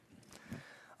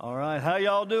All right, how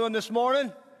y'all doing this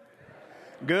morning?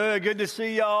 Good to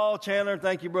see y'all. Chandler,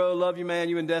 thank you, bro. Love you, man.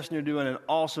 You and Destiny are doing an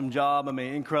awesome job. I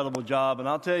mean, incredible job. And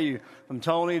I'll tell you, from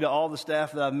Tony to all the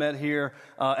staff that I've met here,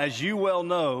 as you well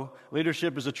know,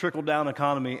 leadership is a trickle-down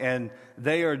economy, and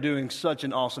they are doing such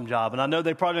an awesome job. And I know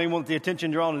they probably don't even want the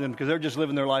attention drawn to them because they're just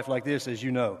living their life like this, as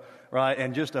you know, right?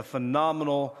 And just a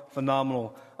phenomenal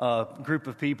group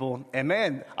of people. And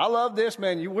man, I love this,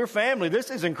 man. We're family. This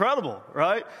is incredible,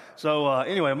 right? So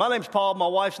anyway, my name's Paul. My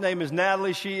wife's name is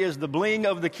Natalie. She is the bling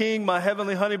of the king, my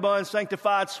heavenly honey bun,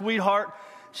 sanctified sweetheart.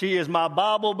 She is my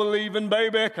Bible-believing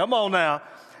baby. Come on now.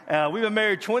 We've been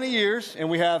married 20 years, and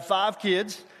we have 5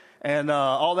 kids. And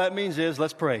all that means is,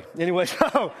 let's pray. Anyway,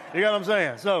 so, you know what I'm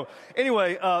saying? So,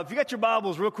 anyway, if you got your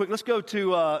Bibles real quick, let's go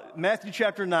to Matthew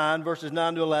chapter 9, verses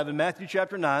 9 to 11. Matthew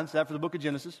chapter 9, it's after the book of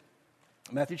Genesis.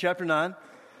 Matthew chapter 9,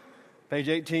 page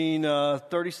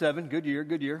 1837. Good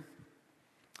year.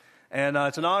 And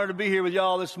it's an honor to be here with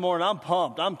y'all this morning. I'm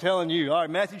pumped. I'm telling you. All right,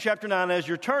 Matthew chapter 9, as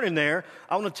you're turning there,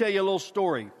 I want to tell you a little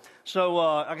story. So,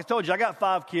 like I told you, I got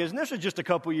 5 kids, and this was just a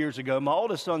couple years ago. My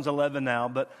oldest son's 11 now,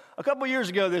 but a couple years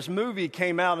ago, this movie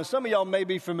came out, and some of y'all may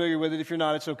be familiar with it. If you're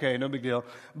not, it's okay, no big deal.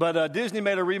 But Disney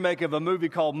made a remake of a movie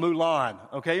called Mulan.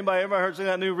 Okay, anybody ever heard of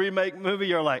that new remake movie?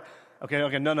 You're like,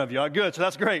 okay, none of you are. Good, so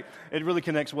that's great. It really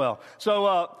connects well.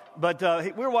 So,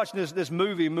 we were watching this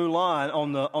movie, Mulan,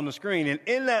 on the screen, and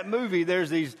in that movie,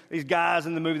 there's these guys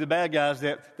in the movie, the bad guys,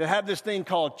 that have this thing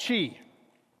called chi.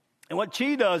 And what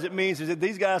chi does, it means is that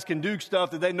these guys can do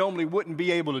stuff that they normally wouldn't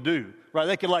be able to do, right?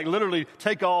 They can like literally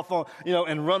take off on,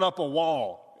 and run up a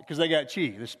wall because they got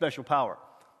chi, this special power.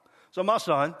 So my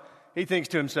son, he thinks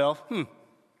to himself,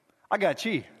 I got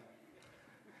chi.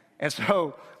 And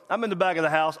so I'm in the back of the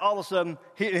house. All of a sudden,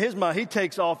 in his mind, he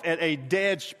takes off at a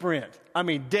dead sprint. I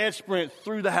mean, dead sprint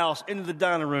through the house, into the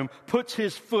dining room, puts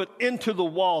his foot into the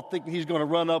wall thinking he's going to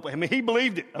run up. I mean, he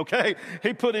believed it, okay?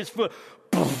 He put his foot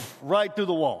right through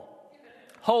the wall.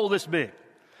 Hole this big.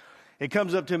 He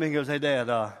comes up to me and goes, hey, Dad,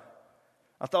 I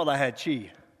thought I had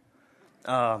chi.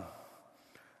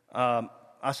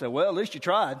 I said, well, at least you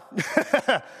tried.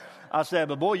 I said,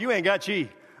 but boy, you ain't got chi.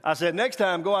 I said, next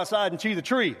time, go outside and chi the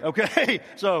tree, okay?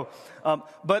 So,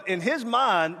 but in his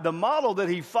mind, the model that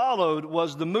he followed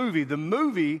was the movie. The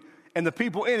movie and the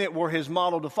people in it were his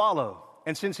model to follow.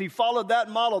 And since he followed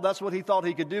that model, that's what he thought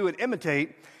he could do and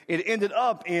imitate. It ended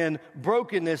up in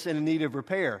brokenness and in need of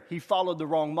repair. He followed the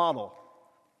wrong model.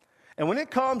 And when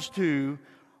it comes to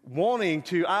wanting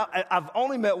to, I've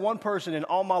only met one person in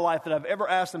all my life that I've ever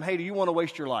asked them, hey, do you want to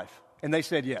waste your life? And they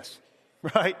said yes,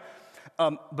 right?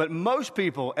 But most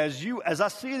people, as I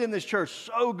see it in this church,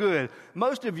 so good.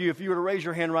 Most of you, if you were to raise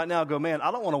your hand right now, go, man, I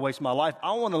don't want to waste my life.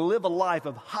 I want to live a life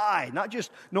of high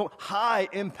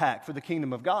impact for the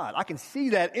kingdom of God. I can see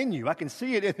that in you. I can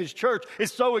see it in this church.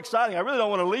 It's so exciting. I really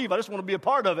don't want to leave. I just want to be a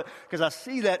part of it because I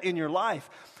see that in your life.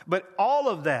 But all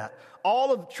of that,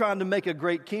 all of trying to make a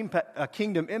great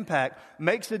kingdom impact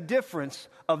makes a difference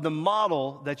of the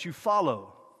model that you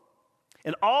follow.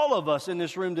 And all of us in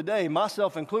this room today,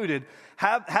 myself included,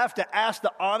 have to ask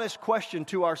the honest question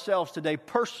to ourselves today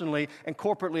personally and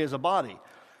corporately as a body.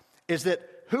 Is that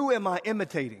who am I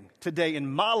imitating today in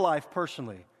my life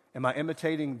personally? Am I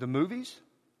imitating the movies?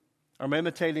 Or am I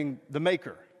imitating the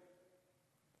maker?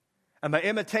 Am I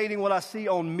imitating what I see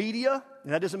on media?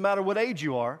 And that doesn't matter what age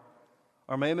you are.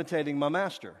 Or am I imitating my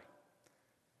master?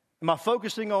 Am I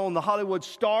focusing on the Hollywood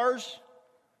stars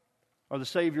or the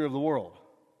Savior of the world?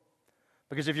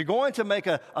 Because if you're going to make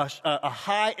a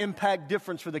high impact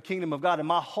difference for the kingdom of God, and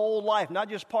my whole life, not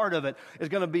just part of it, is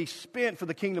going to be spent for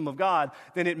the kingdom of God,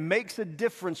 then it makes a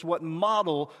difference what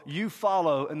model you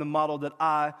follow and the model that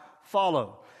I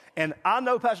follow. And I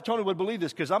know Pastor Tony would believe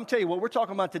this because I'm telling you what we're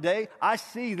talking about today. I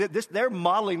see that they're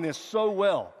modeling this so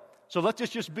well. So let this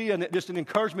just be an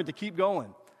encouragement to keep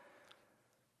going.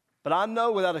 But I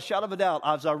know without a shadow of a doubt,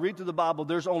 as I read through the Bible,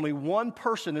 there's only one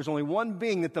person, there's only one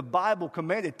being that the Bible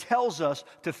commanded, tells us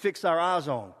to fix our eyes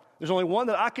on. There's only one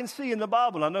that I can see in the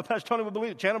Bible. I know Pastor Tony would believe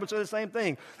it. Chandler would say the same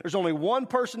thing. There's only one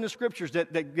person in the Scriptures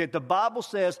that the Bible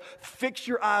says, fix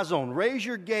your eyes on. Raise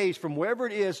your gaze from wherever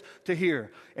it is to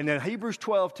here. And then Hebrews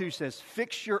 12:2 says,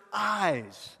 fix your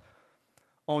eyes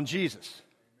on Jesus.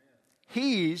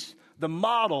 He's the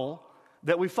model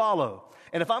that we follow.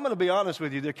 And if I'm going to be honest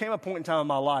with you, there came a point in time in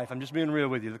my life, I'm just being real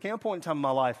with you, there came a point in time in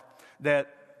my life that,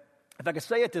 if I could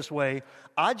say it this way,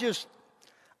 I just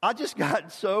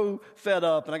got so fed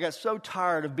up and I got so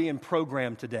tired of being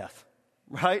programmed to death,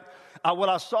 right? What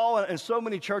I saw in so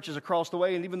many churches across the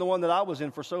way, and even the one that I was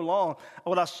in for so long,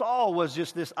 what I saw was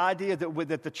just this idea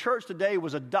that the church today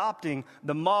was adopting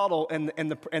the model and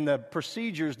the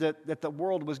procedures that the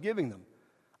world was giving them.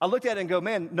 I looked at it and go,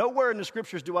 man, nowhere in the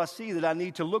scriptures do I see that I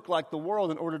need to look like the world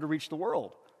in order to reach the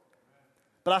world.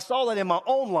 But I saw that in my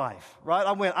own life, right?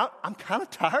 I went, I'm kind of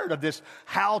tired of this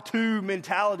how-to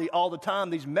mentality all the time,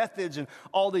 these methods and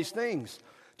all these things.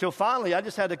 Till finally, I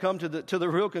just had to come to the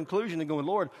real conclusion and going,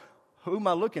 Lord, who am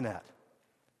I looking at?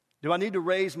 Do I need to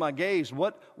raise my gaze?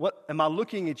 What am I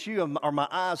looking at you? Are my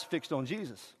eyes fixed on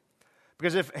Jesus?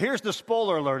 Because here's the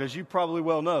spoiler alert, as you probably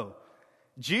well know.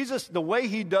 Jesus, the way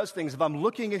he does things, if I'm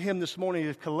looking at him this morning,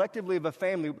 if collectively of a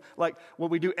family, like what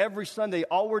we do every Sunday,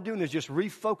 all we're doing is just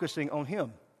refocusing on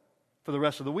him for the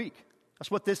rest of the week.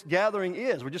 That's what this gathering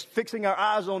is. We're just fixing our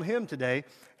eyes on him today.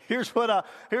 Here's what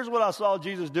I saw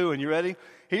Jesus doing. You ready?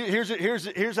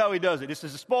 Here's how he does it. This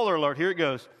is a spoiler alert. Here it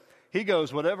goes. He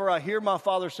goes, whatever I hear my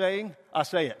Father saying, I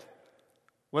say it.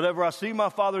 Whatever I see my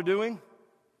Father doing,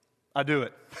 I do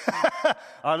it. All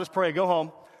right, let's pray. Go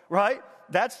home. Right?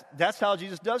 That's how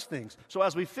Jesus does things. So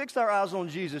as we fix our eyes on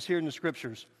Jesus here in the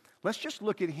scriptures, let's just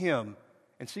look at him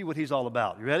and see what he's all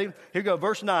about. You ready? Here we go.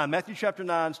 Verse 9, Matthew chapter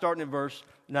 9, starting at verse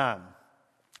 9.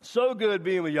 So good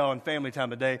being with y'all in family time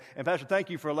today. And Pastor,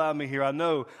 thank you for allowing me here. I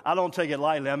know I don't take it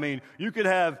lightly. I mean, you could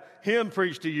have him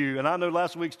preach to you. And I know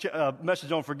last week's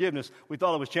message on forgiveness, we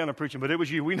thought it was Chandler preaching, but it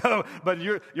was you. We know. But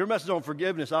your message on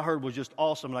forgiveness, I heard, was just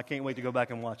awesome, and I can't wait to go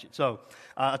back and watch it. So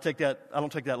I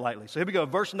don't take that lightly. So here we go.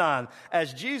 Verse 9.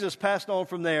 As Jesus passed on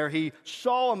from there, he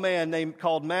saw a man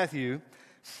called Matthew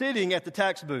sitting at the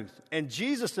tax booth. And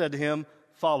Jesus said to him,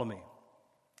 follow me.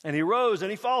 And he rose and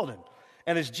he followed him.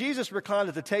 And as Jesus reclined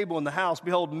at the table in the house,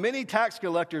 behold, many tax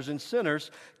collectors and sinners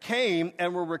came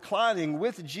and were reclining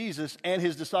with Jesus and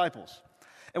his disciples.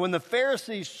 And when the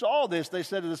Pharisees saw this, they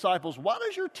said to the disciples, why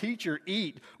does your teacher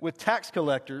eat with tax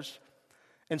collectors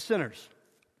and sinners?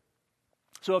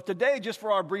 So if today, just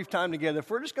for our brief time together, if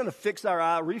we're just going to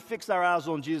refix our eyes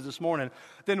on Jesus this morning,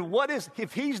 then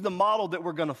if he's the model that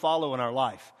we're going to follow in our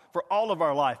life, for all of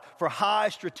our life, for high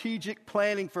strategic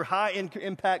planning, for high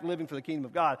impact living for the kingdom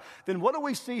of God, then what do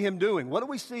we see him doing? What do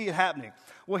we see happening?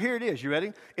 Well, here it is. You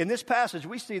ready? In this passage,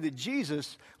 we see that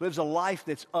Jesus lives a life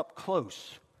that's up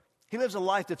close. He lives a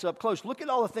life that's up close. Look at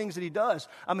all the things that he does.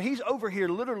 I mean, he's over here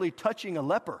literally touching a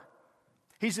leper.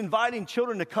 He's inviting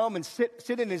children to come and sit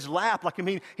in his lap.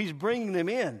 He's bringing them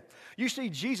in. You see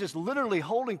Jesus literally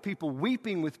holding people,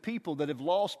 weeping with people that have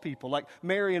lost people, like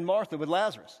Mary and Martha with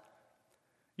Lazarus.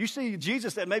 You see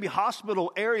Jesus at maybe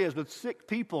hospital areas with sick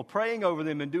people, praying over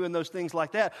them and doing those things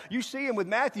like that. You see him with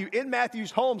Matthew in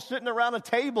Matthew's home, sitting around a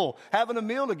table, having a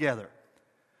meal together.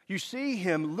 You see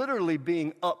him literally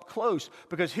being up close,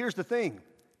 because here's the thing.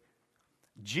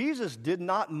 Jesus did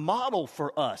not model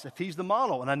for us, if he's the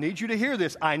model, and I need you to hear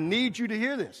this. I need you to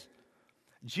hear this.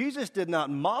 Jesus did not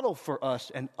model for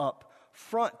us an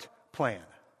up-front plan.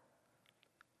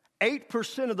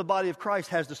 8% of the body of Christ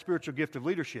has the spiritual gift of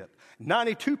leadership.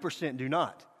 92% do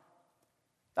not.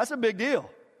 That's a big deal.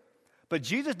 But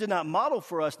Jesus did not model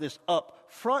for us this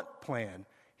up-front plan.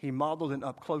 He modeled an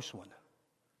up-close one.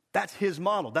 That's his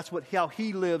model. That's how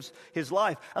he lives his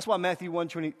life. That's why Matthew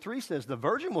 1:23 says, the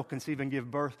virgin will conceive and give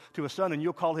birth to a son, and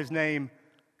you'll call his name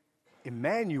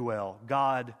Emmanuel,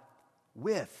 God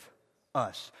with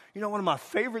us. You know, one of my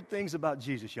favorite things about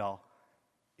Jesus, y'all,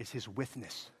 is his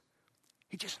withness.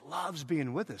 He just loves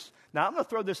being with us. Now, I'm going to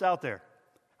throw this out there.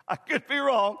 I could be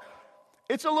wrong.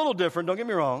 It's a little different, don't get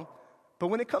me wrong. But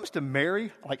when it comes to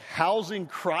Mary, like housing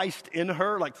Christ in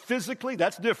her, like physically,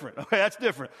 that's different. Okay, that's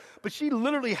different. But she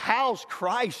literally housed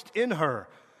Christ in her.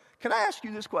 Can I ask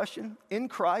you this question? In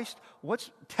Christ,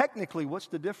 what's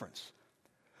the difference?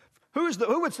 Who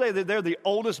would say that they're the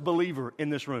oldest believer in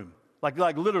this room? Like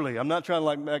literally, I'm not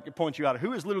trying to point you out.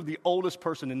 Who is literally the oldest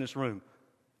person in this room?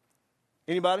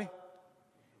 Anybody?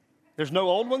 There's no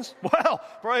old ones? Well,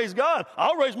 praise God.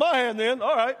 I'll raise my hand then.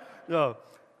 All right. No.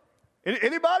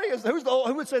 Anybody?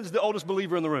 Who would say is the oldest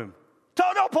believer in the room?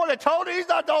 Don't point at Tony. He's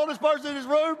not the oldest person in this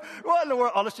room. What in the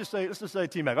world? Oh, let's just say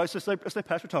T-Mac. Let's say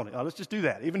Pastor Tony. Let's just do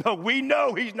that. Even though we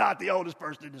know he's not the oldest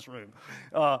person in this room.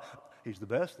 He's the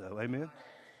best, though. Amen.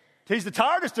 He's the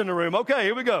tiredest in the room. Okay,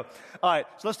 here we go. All right,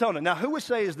 so let's tell him. Now, who would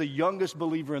say is the youngest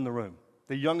believer in the room?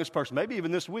 The youngest person, maybe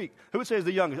even this week. Who would say is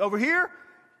the youngest? Over here?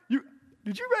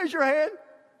 Did you raise your hand?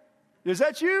 Is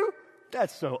that you?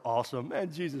 That's so awesome.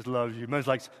 Man, Jesus loves you. Man's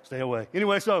like, stay away.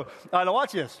 Anyway, so, now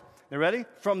watch this. You ready?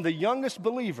 From the youngest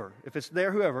believer, if it's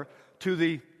there, whoever, to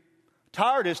the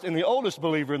tiredest and the oldest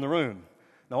believer in the room.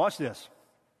 Now watch this.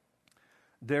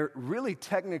 There really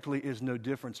technically is no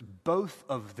difference. Both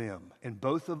of them and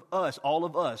both of us, all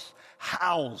of us,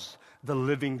 house the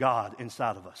living God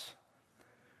inside of us.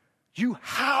 You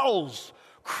house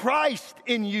Christ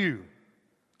in you.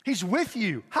 He's with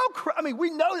you. We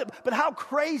know that, but how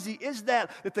crazy is that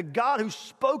the God who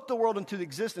spoke the world into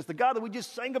existence, the God that we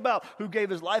just sang about, who gave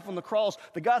his life on the cross,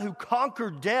 the God who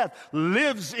conquered death,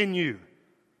 lives in you.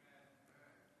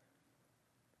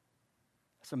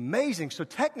 It's amazing. So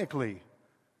technically,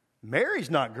 Mary's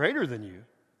not greater than you.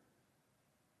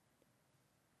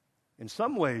 In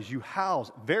some ways, you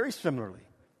house, very similarly,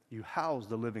 you house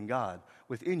the living God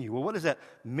within you. Well, what does that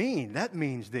mean? That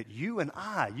means that you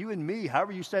and me,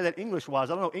 however you say that English-wise,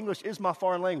 I don't know, English is my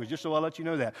foreign language, just so I'll let you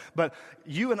know that. But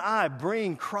you and I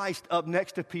bring Christ up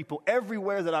next to people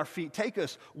everywhere that our feet take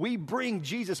us. We bring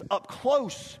Jesus up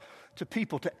close to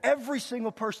people, to every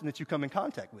single person that you come in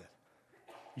contact with.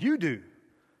 You do,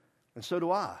 and so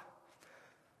do I.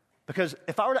 Because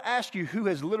if I were to ask you who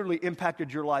has literally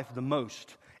impacted your life the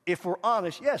most, if we're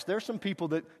honest, yes, there's some people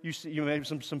that you see, maybe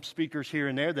some speakers here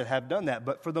and there that have done that.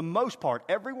 But for the most part,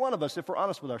 every one of us, if we're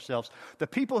honest with ourselves, the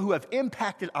people who have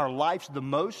impacted our lives the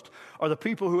most are the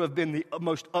people who have been the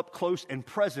most up close and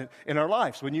present in our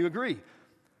lives. Wouldn't you agree?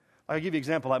 I'll give you an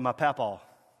example, like my papaw.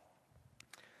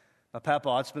 My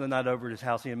papaw, I'd spend the night over at his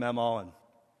house, he and Mama, and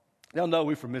they'll know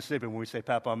we're from Mississippi when we say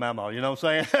Papa and Mama, you know what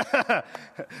I'm saying?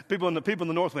 people in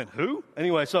the north went, who?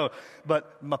 Anyway,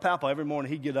 but my Papa, every morning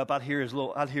he'd get up, I'd hear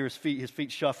his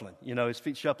feet shuffling, his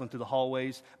feet shuffling through the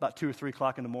hallways about 2 or 3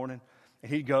 o'clock in the morning.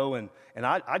 And he'd go and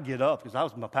I'd get up because I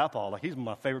was my Papa, like he's one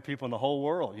of my favorite people in the whole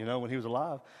world, when he was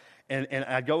alive. And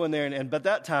I'd go in there, and by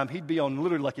that time, he'd be on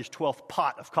literally like his 12th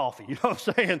pot of coffee, you know what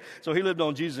I'm saying? So he lived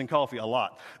on Jesus and coffee a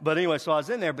lot. But anyway, so I was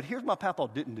in there, but here's what my Papa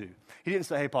didn't do. He didn't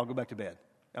say, hey, Paul, go back to bed.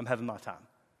 I'm having my time.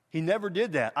 He never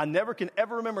did that. I never can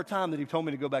ever remember a time that he told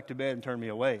me to go back to bed and turn me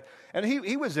away. And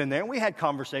he was in there, and we had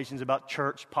conversations about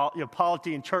church,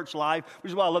 polity and church life,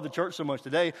 which is why I love the church so much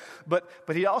today. But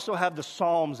he also had the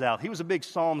Psalms out. He was a big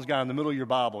Psalms guy in the middle of your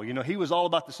Bible. He was all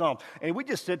about the Psalms. And we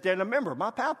just sit there and remember,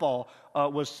 my papa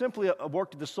was simply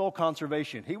worked at the soul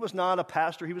conservation. He was not a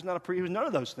pastor. He was not a priest. He was none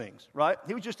of those things, right?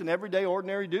 He was just an everyday,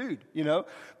 ordinary dude,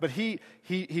 But he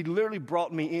literally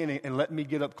brought me in and let me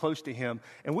get up close to him.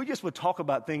 And we just would talk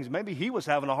about things maybe he was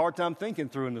having a hard time thinking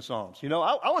through in the Psalms.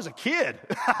 I was a kid.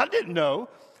 I didn't know.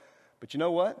 But you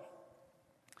know what?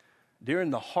 During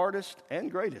the hardest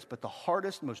and greatest, but the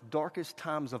hardest, most darkest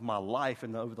times of my life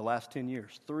over the last 10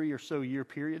 years, 3 or so year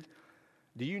period,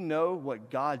 do you know what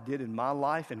God did in my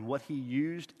life and what he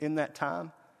used in that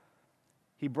time?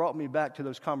 He brought me back to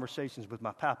those conversations with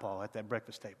my papa at that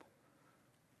breakfast table,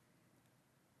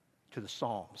 to the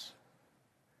Psalms.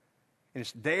 And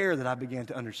it's there that I began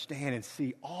to understand and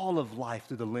see all of life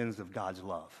through the lens of God's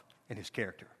love and his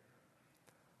character.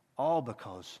 All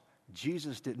because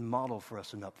Jesus didn't model for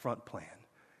us an upfront plan.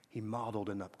 He modeled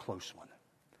an up-close one.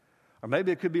 Or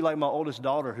maybe it could be like my oldest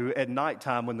daughter, who at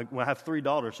nighttime, when I have 3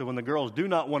 daughters, so when the girls do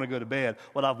not want to go to bed,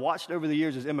 what I've watched over the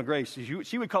years is Emma Grace.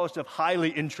 She would call herself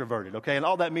highly introverted, okay? And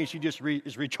all that means she just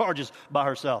recharges by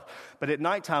herself. But at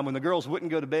nighttime, when the girls wouldn't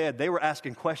go to bed, they were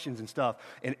asking questions and stuff.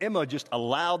 And Emma just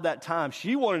allowed that time.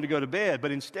 She wanted to go to bed,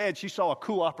 but instead she saw a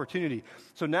cool opportunity.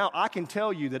 So now I can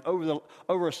tell you that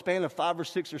over a span of 5 or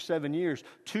 6 or 7 years,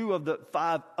 2 of the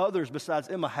 5 others besides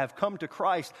Emma have come to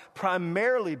Christ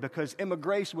primarily because Emma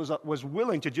Grace was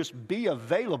willing to just be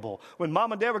available. When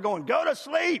Mom and Dad were going, go to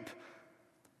sleep,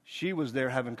 she was there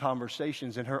having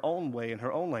conversations in her own way, in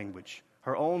her own language,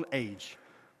 her own age,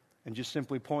 and just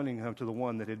simply pointing them to the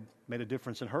one that had made a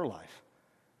difference in her life.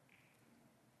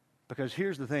 Because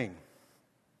here's the thing.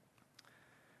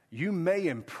 You may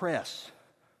impress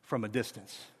from a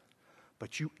distance,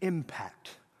 but you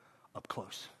impact up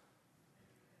close.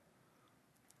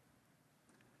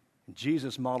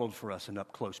 Jesus modeled for us an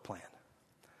up-close plan.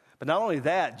 But not only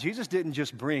that, Jesus didn't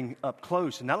just bring up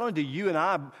close. And not only do you and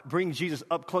I bring Jesus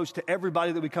up close to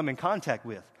everybody that we come in contact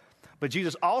with, but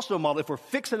Jesus also modeled, if we're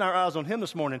fixing our eyes on him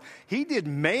this morning, he did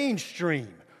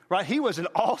mainstream, right? He was in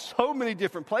so many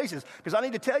different places. Because I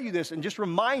need to tell you this and just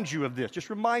remind you of this.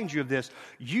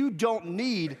 You don't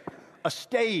need a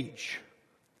stage.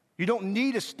 You don't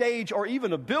need a stage or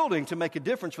even a building to make a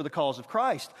difference for the cause of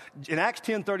Christ. In Acts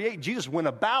 10:38, Jesus went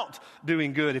about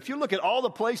doing good. If you look at all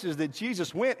the places that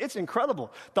Jesus went, it's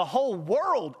incredible. The whole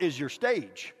world is your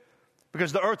stage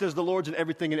because the earth is the Lord's and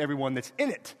everything and everyone that's in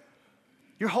it.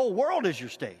 Your whole world is your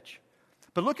stage.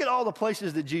 But look at all the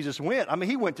places that Jesus went. I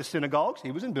mean, he went to synagogues. He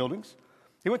was in buildings.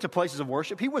 He went to places of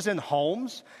worship. He was in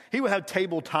homes. He would have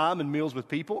table time and meals with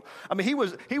people. I mean, he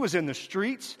was in the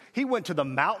streets. He went to the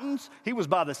mountains. He was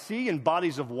by the sea in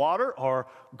bodies of water or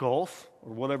Gulf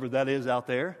or whatever that is out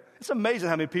there. It's amazing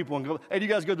how many people go, hey, do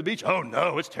you guys go to the beach? Oh,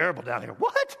 no, it's terrible down here.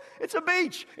 What? It's a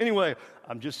beach. Anyway,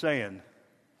 I'm just saying,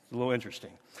 it's a little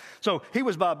interesting. So he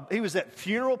was at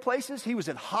funeral places. He was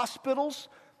at hospitals.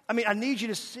 I mean, I need you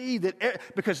to see that,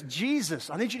 because Jesus,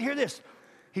 I need you to hear this.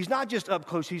 He's not just up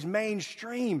close, he's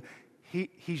mainstream.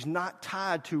 He's not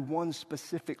tied to one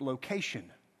specific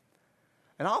location.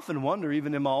 And I often wonder,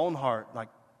 even in my own heart, like,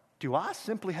 do I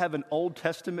simply have an Old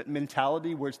Testament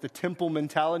mentality where it's the temple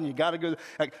mentality and you got to go?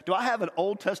 Like, do I have an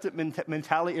Old Testament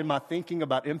mentality in my thinking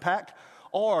about impact?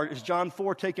 Or is John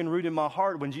 4 taking root in my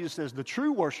heart when Jesus says the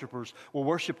true worshipers will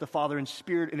worship the Father in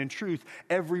spirit and in truth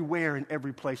everywhere and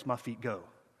every place my feet go?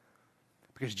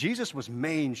 Because Jesus was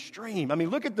mainstream. I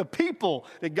mean, look at the people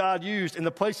that God used in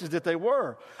the places that they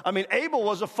were. I mean, Abel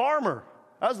was a farmer.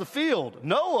 That was the field.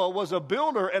 Noah was a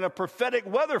builder and a prophetic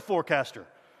weather forecaster.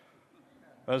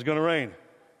 It was going to rain.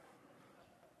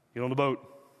 Get on the boat.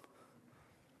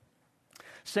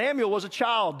 Samuel was a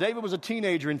child. David was a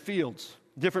teenager in fields,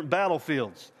 different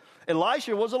battlefields.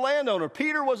 Elisha was a landowner.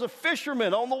 Peter was a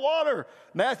fisherman on the water.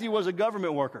 Matthew was a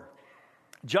government worker.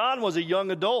 John was a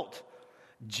young adult.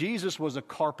 Jesus was a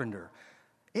carpenter.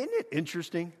 Isn't it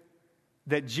interesting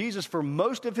that Jesus, for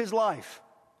most of his life,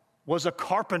 was a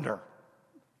carpenter?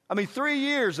 I mean, 3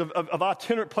 years of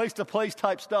itinerant place-to-place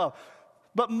type stuff.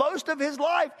 But most of his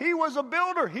life, he was a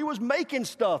builder. He was making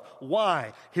stuff.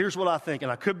 Why? Here's what I think,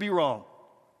 and I could be wrong.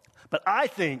 But I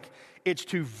think it's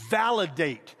to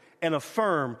validate and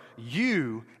affirm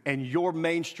you and your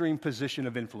mainstream position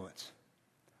of influence.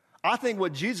 I think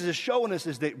what Jesus is showing us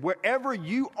is that wherever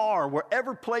you are,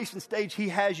 wherever place and stage he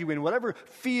has you in, whatever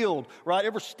field, right,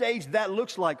 whatever stage that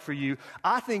looks like for you,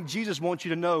 I think Jesus wants you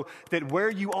to know that where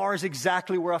you are is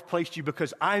exactly where I've placed you,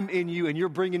 because I'm in you and you're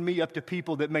bringing me up to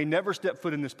people that may never step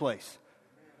foot in this place.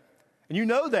 And you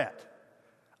know that.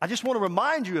 I just want to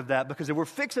remind you of that, because if we're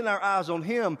fixing our eyes on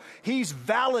him, he's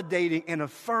validating and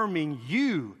affirming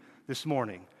you this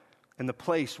morning in the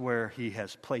place where he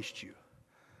has placed you.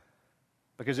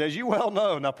 Because as you well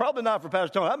know, now probably not for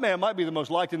Pastor Tony, that man might be the most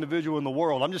liked individual in the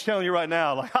world. I'm just telling you right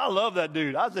now, like, I love that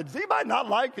dude. I said, does anybody not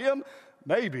like him?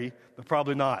 Maybe, but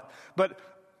probably not. But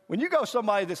when you go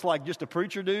somebody that's like just a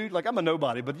preacher dude, like I'm a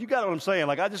nobody, but you got what I'm saying.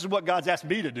 Like, this is what God's asked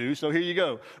me to do, so here you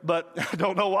go. But I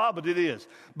don't know why, but it is.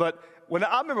 But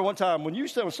I remember one time when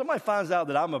somebody finds out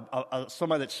that I'm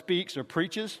somebody that speaks or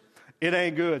preaches, it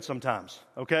ain't good sometimes,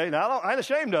 okay? Now, I ain't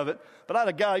ashamed of it, but I had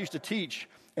a guy I used to teach,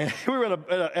 and we were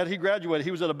he graduated,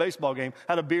 he was at a baseball game,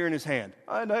 had a beer in his hand.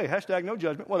 I know, hashtag no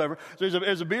judgment, whatever. So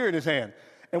there's a beer in his hand.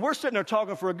 And we're sitting there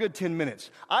talking for a good 10 minutes.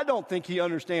 I don't think he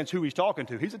understands who he's talking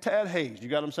to. He's a tad hazed, you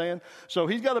got what I'm saying? So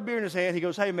he's got a beer in his hand. He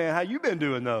goes, hey, man, how you been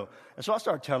doing, though? And so I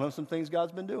started telling him some things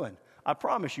God's been doing. I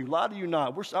promise you, lie to you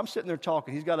not. I'm sitting there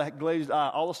talking. He's got a glazed eye.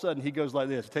 All of a sudden, he goes like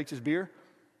this. He takes his beer,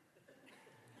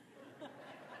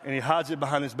 and he hides it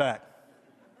behind his back.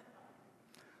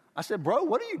 I said, bro,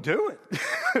 what are you doing?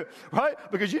 Right?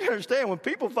 Because you didn't understand, when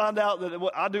people find out that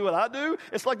what I do,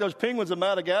 it's like those penguins in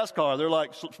Madagascar. They're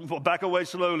like, back away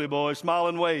slowly, boy, smile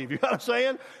and wave. You know what I'm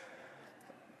saying?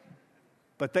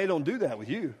 But they don't do that with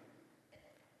you,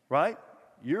 right?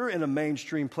 You're in a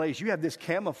mainstream place. You have this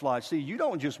camouflage. See, you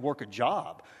don't just work a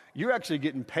job. You're actually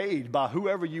getting paid by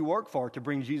whoever you work for to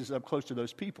bring Jesus up close to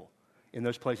those people in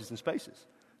those places and spaces.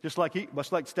 Just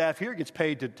like staff here gets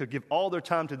paid to give all their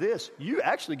time to this, you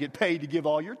actually get paid to give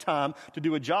all your time to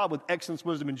do a job with excellence,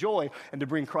 wisdom, and joy, and to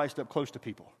bring Christ up close to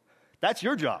people. That's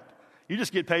your job. You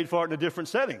just get paid for it in a different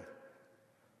setting.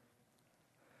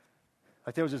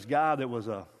 Like there was this guy that was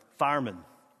a fireman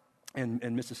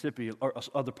in Mississippi, or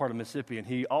other part of Mississippi, and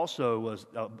he also was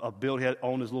he had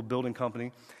owned his little building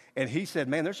company. And he said,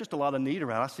 man, there's just a lot of need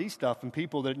around. I see stuff and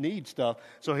people that need stuff.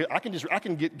 So I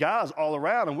can get guys all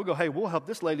around, and we'll go, hey, we'll help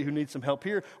this lady who needs some help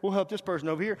here. We'll help this person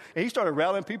over here. And he started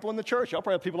rallying people in the church. Y'all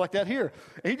probably have people like that here.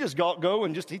 And he just go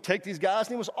and he'd take these guys,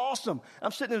 and it was awesome.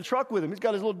 I'm sitting in the truck with him. He's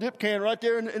got his little dip can right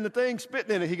there in the thing,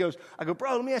 spitting in it. I go,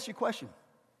 bro, let me ask you a question.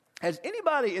 Has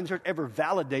anybody in church ever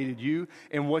validated you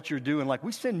in what you're doing? Like,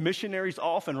 we send missionaries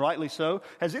off, and rightly so.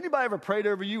 Has anybody ever prayed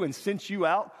over you and sent you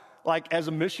out, like as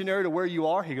a missionary to where you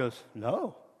are? He goes,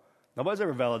 no. Nobody's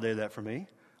ever validated that for me.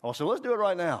 I said, let's do it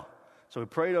right now. So we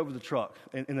prayed over the truck,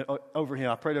 over him.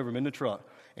 I prayed over him in the truck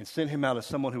and sent him out as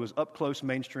someone who was up close,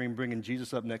 mainstream, bringing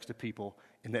Jesus up next to people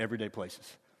in the everyday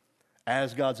places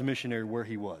as God's missionary where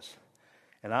he was.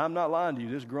 And I'm not lying to you,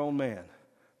 this grown man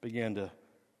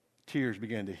tears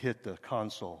began to hit the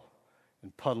console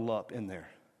and puddle up in there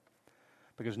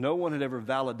because no one had ever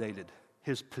validated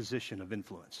his position of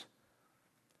influence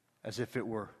as if it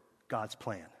were God's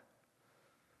plan.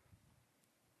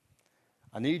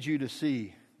 I need you to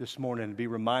see this morning and be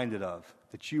reminded of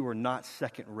that you are not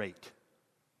second rate.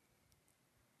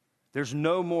 There's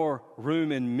no more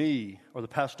room in me or the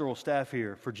pastoral staff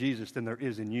here for Jesus than there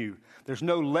is in you. There's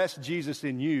no less Jesus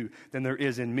in you than there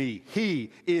is in me.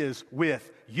 He is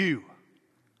with you.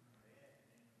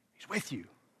 He's with you.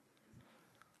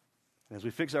 And as we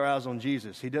fix our eyes on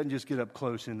Jesus, he doesn't just get up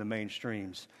close in the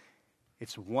mainstreams.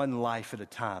 It's one life at a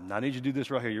time. Now, I need you to do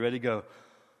this right here. You ready to go?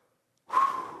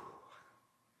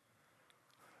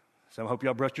 So I hope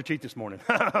y'all brushed your teeth this morning.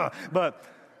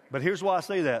 But here's why I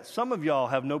say that. Some of y'all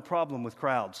have no problem with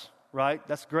crowds, right?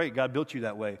 That's great. God built you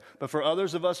that way. But for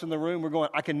others of us in the room, we're going,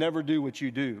 I can never do what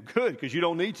you do. Good, because you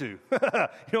don't need to. You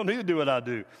don't need to do what I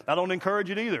do. I don't encourage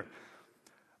it either.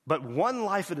 But one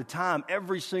life at a time,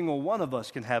 every single one of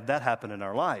us can have that happen in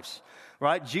our lives,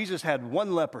 right? Jesus had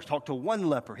one leper, talked to one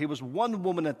leper. He was one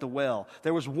woman at the well.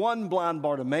 There was one blind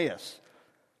Bartimaeus.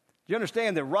 You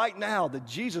understand that right now that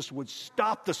Jesus would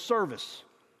stop the service.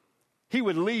 He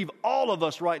would leave all of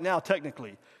us right now,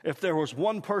 technically, if there was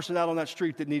one person out on that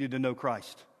street that needed to know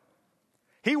Christ.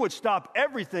 He would stop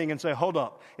everything and say, hold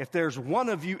up, if there's one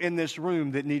of you in this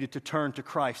room that needed to turn to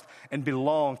Christ and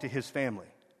belong to his family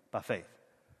by faith.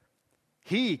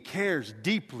 He cares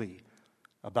deeply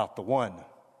about the one.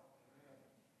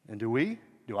 And do we?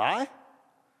 Do I?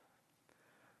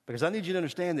 Because I need you to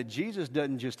understand that Jesus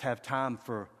doesn't just have time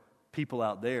for people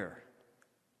out there.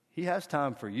 He has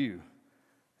time for you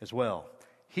as well.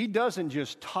 He doesn't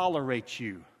just tolerate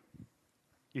you.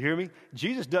 You hear me?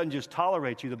 Jesus doesn't just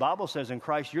tolerate you. The Bible says in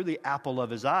Christ, you're the apple of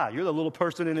his eye. You're the little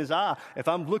person in his eye. If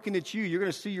I'm looking at you, you're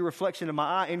going to see your reflection in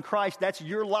my eye. In Christ, that's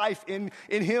your life in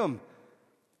him.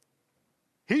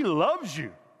 He loves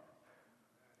you.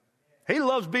 He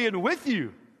loves being with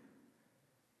you.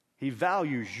 He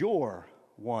values your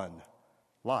one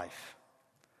life.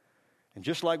 And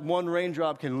just like one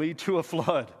raindrop can lead to a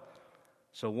flood,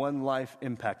 so one life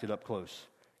impacted up close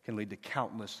can lead to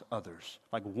countless others.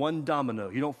 Like one domino.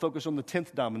 You don't focus on the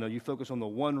 10th domino. You focus on the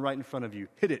one right in front of you.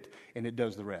 Hit it, and it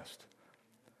does the rest.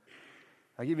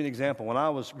 I'll give you an example. When I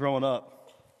was growing up,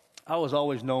 I was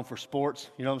always known for sports.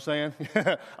 You know what I'm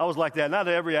saying? I was like that. Not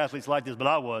that every athlete's like this, but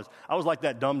I was. I was like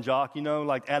that dumb jock,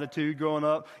 like attitude growing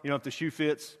up. If the shoe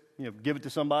fits, give it to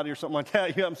somebody or something like that.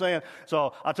 You know what I'm saying?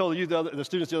 So I told the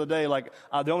students the other day,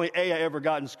 the only A I ever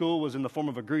got in school was in the form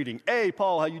of a greeting. Hey,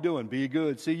 Paul, how you doing? Be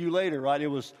good. See you later, right? It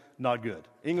was not good.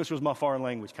 English was my foreign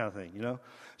language kind of thing,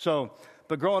 So,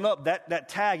 but growing up, that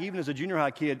tag, even as a junior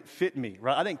high kid, fit me,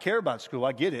 right? I didn't care about school.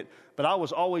 I get it. But I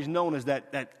was always known as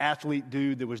that athlete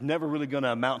dude that was never really going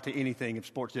to amount to anything if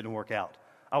sports didn't work out.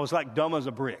 I was like dumb as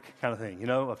a brick kind of thing,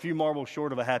 a few marbles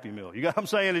short of a Happy Meal. You know what I'm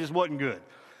saying? It just wasn't good.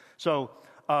 So,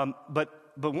 but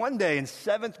one day in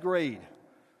 7th grade,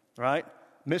 right,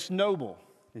 Miss Noble,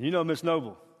 and you know Miss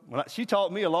Noble, she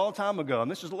taught me a long time ago, and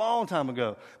this is a long time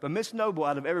ago, but Miss Noble,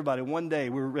 out of everybody, one day they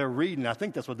were reading, I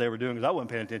think that's what they were doing because I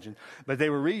wasn't paying attention, but they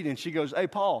were reading, and she goes, hey,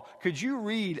 Paul, could you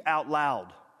read out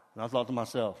loud? And I thought to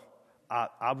myself,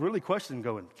 I really questioned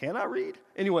going, can I read?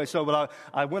 Anyway, but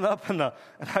I went up and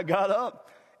I got up,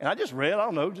 and I just read, I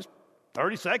don't know, just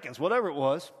 30 seconds, whatever it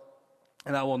was,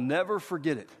 and I will never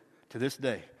forget it. To this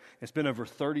day, it's been over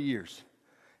 30 years.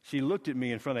 She looked at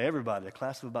me in front of everybody, a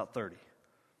class of about 30.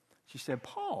 She said,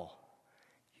 Paul,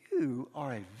 you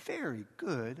are a very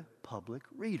good public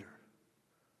reader.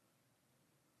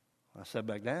 I sat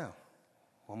back down.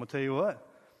 Well, I'm going to tell you what.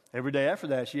 Every day after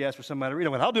that, she asked for somebody to read. I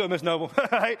went, I'll do it, Miss Noble.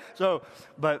 Right? So,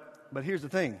 but here's the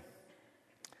thing.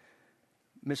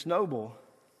 Miss Noble,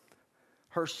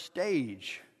 her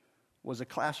stage was a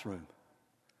classroom.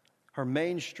 Her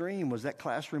mainstream was that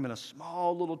classroom in a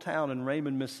small little town in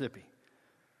Raymond, Mississippi.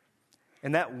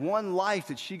 And that one life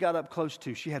that she got up close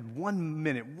to, she had 1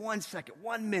 minute, 1 second,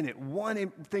 1 minute,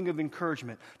 one thing of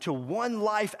encouragement to one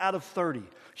life out of 30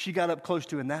 she got up close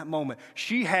to in that moment.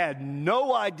 She had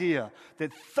no idea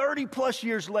that 30 plus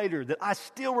years later that I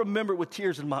still remember with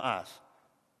tears in my eyes.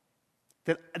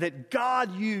 That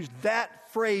God used that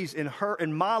phrase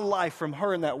in my life from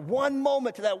her in that one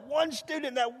moment to that one student,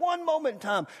 in that one moment in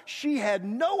time. She had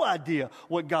no idea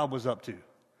what God was up to.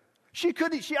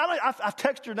 I've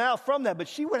texted her now from that, but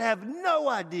she would have no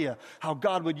idea how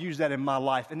God would use that in my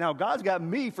life. And now God's got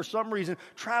me, for some reason,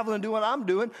 traveling, doing what I'm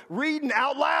doing, reading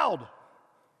out loud.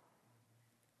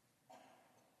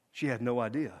 She had no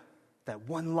idea that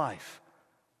one life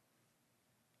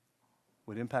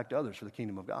would impact others for the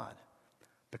kingdom of God.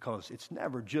 Because it's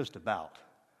never just about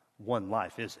one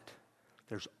life, is it?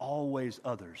 There's always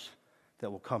others that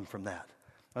will come from that.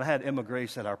 When I had Emma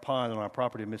Grace at our pond on our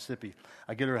property in Mississippi,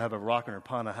 I get her to have a rock in her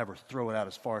pond. I have her throw it out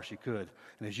as far as she could.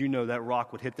 And as you know, that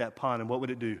rock would hit that pond, and what would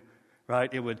it do? Right?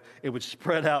 It would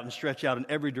spread out and stretch out in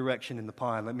every direction in the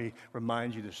pond. Let me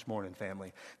remind you this morning,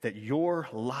 family, that your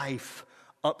life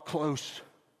up close.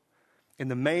 In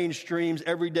the mainstreams,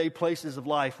 everyday places of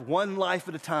life, one life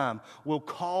at a time, will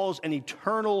cause an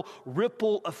eternal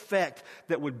ripple effect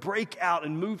that would break out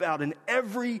and move out in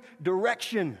every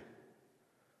direction.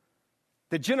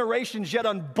 The generations yet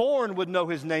unborn would know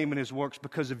his name and his works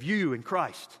because of you in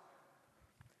Christ.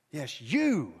 Yes,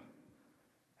 you,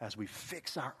 as we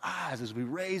fix our eyes, as we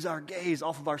raise our gaze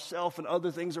off of ourselves and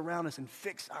other things around us and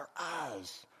fix our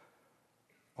eyes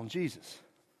on Jesus.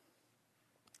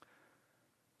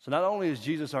 So not only is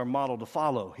Jesus our model to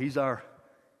follow,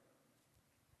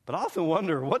 but I often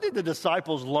wonder, what did the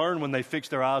disciples learn when they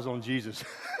fixed their eyes on Jesus?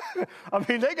 I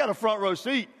mean, they got a front row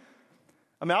seat.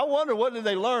 I mean, I wonder, what did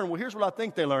they learn? Well, here's what I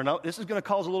think they learned. Now, this is going to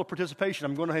cause a little participation.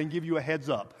 I'm going to go ahead and give you a heads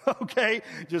up, okay?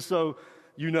 Just so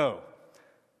you know.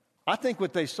 I think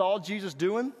what they saw Jesus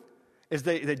doing is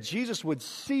that Jesus would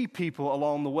see people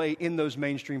along the way in those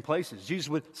mainstream places. Jesus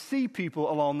would see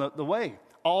people along the way,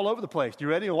 all over the place. You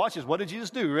ready? Watch this. What did Jesus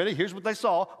do? You ready? Here's what they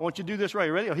saw. I want you to do this right.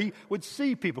 You ready? He would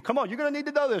see people. Come on, you're going to need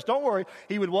to know this. Don't worry.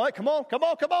 He would what? Come on.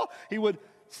 He would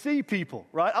see people,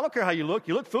 right? I don't care how you look.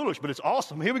 You look foolish, but it's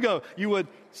awesome. Here we go. You would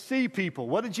see people.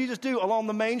 What did Jesus do along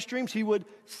the mainstreams? He would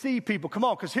see people. Come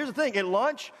on, because here's the thing. At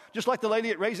lunch, just like the lady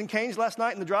at Raising Cane's last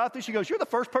night in the drive-thru, she goes, "You're the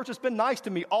first person that's been nice to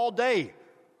me all day."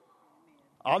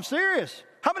 I'm serious.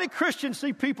 How many Christians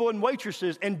see people and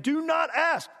waitresses and do not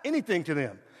ask anything to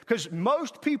them? Because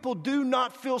most people do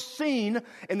not feel seen,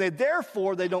 and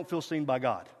therefore they don't feel seen by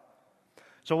God.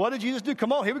 So what did Jesus do?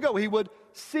 Come on, here we go. He would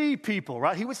see people,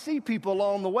 right? He would see people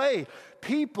along the way.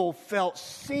 People felt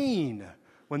seen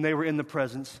when they were in the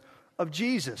presence of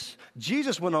Jesus.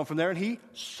 Jesus went on from there, and he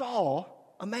saw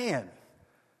a man.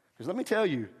 Because let me tell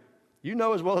you, you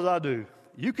know as well as I do,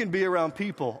 you can be around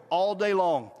people all day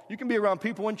long. You can be around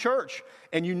people in church,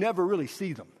 and you never really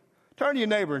see them. Turn to your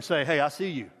neighbor and say, "Hey, I see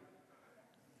you."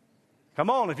 Come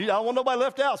on, I don't want nobody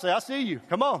left out, say, "I see you."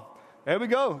 Come on. There we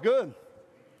go. Good.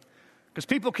 Because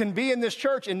people can be in this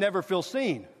church and never feel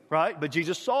seen, right? But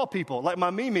Jesus saw people. Like my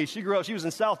Mimi, she grew up, she was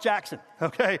in South Jackson,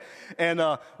 okay? And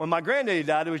when my granddaddy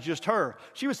died, it was just her.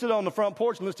 She would sit on the front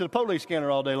porch and listen to the police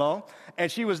scanner all day long. And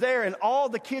she was there, and all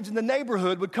the kids in the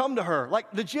neighborhood would come to her.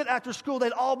 Like legit after school,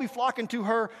 they'd all be flocking to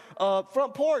her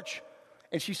front porch.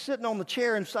 And she's sitting on the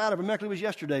chair inside of her. It was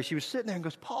yesterday. She was sitting there and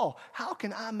goes, "Paul, how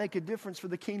can I make a difference for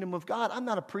the kingdom of God? I'm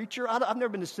not a preacher. I've never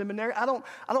been to seminary. I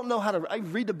don't know how to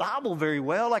read the Bible very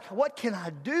well. Like, what can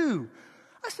I do?"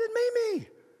 I said, "Mimi,"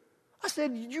 I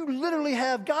said, "you literally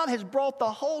God has brought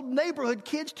the whole neighborhood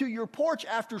kids to your porch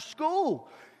after school."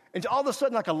 And all of a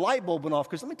sudden, like a light bulb went off.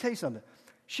 Because let me tell you something.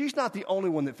 She's not the only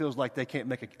one that feels like they can't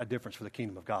make a difference for the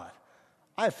kingdom of God.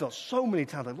 I have felt so many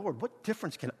times like, "Lord, what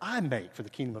difference can I make for the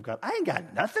kingdom of God? I ain't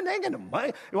got nothing. I ain't got no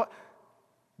money."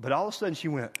 But all of a sudden she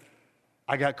went,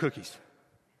 "I got cookies."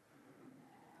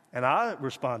 And I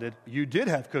responded, "You did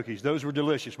have cookies. Those were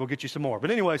delicious. We'll get you some more."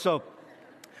 But anyway,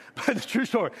 but it's a true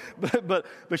story. But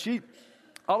she,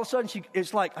 all of a sudden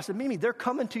it's like, I said, "Mimi, they're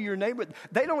coming to your neighborhood.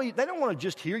 They don't want to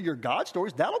just hear your God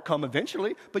stories. That'll come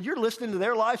eventually. But you're listening to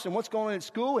their lives and what's going on at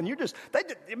school, and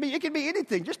it can be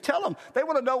anything. Just tell them. They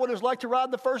want to know what it was like to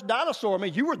ride the first dinosaur. I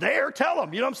mean, you were there. Tell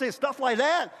them. You know what I'm saying? Stuff like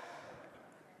that."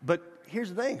 But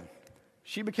here's the thing.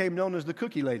 She became known as the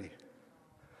cookie lady.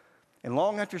 And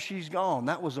long after she's gone,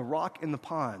 that was a rock in the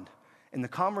pond. And the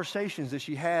conversations that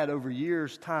she had over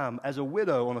years' time as a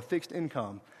widow on a fixed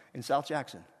income in South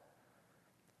Jackson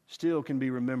still can be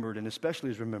remembered, and especially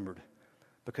is remembered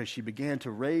because she began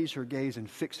to raise her gaze and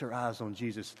fix her eyes on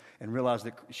Jesus and realize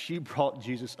that she brought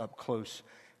Jesus up close.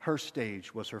 Her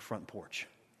stage was her front porch.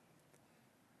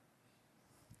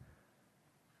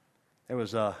 There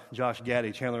was Josh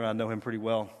Gaddy. Chandler and I know him pretty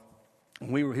well.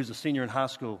 He was a senior in high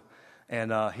school,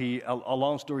 and a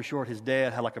long story short, his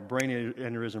dad had like a brain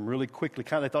aneurysm really quickly.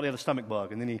 They thought he had a stomach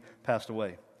bug, and then he passed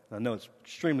away. And I know it's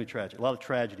extremely tragic, a lot of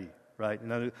tragedy. Right?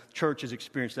 And the church has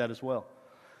experienced that as well.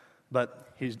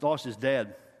 But he's lost his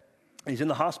dad. He's in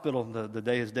the hospital the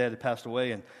day his dad had passed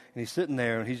away, and he's sitting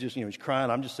there, and he's just, he's crying.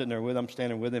 I'm just sitting there with him. I'm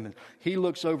standing with him, and he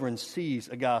looks over and sees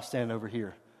a guy standing over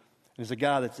here. There's a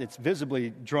guy it's visibly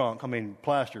drunk,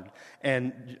 plastered.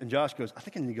 And Josh goes, "I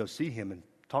think I need to go see him and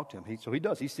talk to him." So he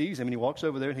does. He sees him, and he walks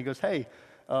over there, and he goes, "Hey,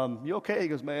 you okay?" He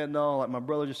goes, "Man, no, like my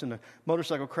brother just in a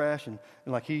motorcycle crash, and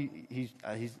like he's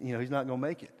not gonna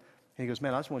make it." And he goes,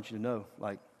 "Man, I just want you to know,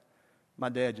 like, my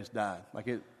dad just died. Like,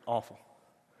 it's awful.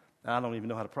 And I don't even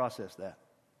know how to process that."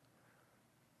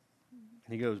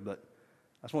 And he goes, "But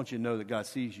I just want you to know that God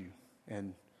sees you,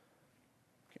 and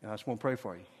I just want to pray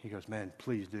for you." He goes, "Man,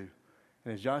 please do."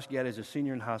 And as Josh Gaddy is a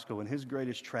senior in high school, in his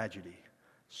greatest tragedy,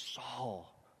 saw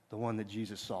the one that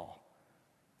Jesus saw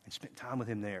and spent time with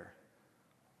him there.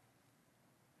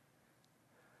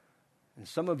 And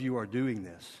some of you are doing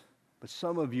this, but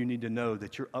some of you need to know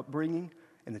that your upbringing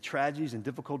and the tragedies and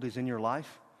difficulties in your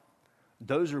life,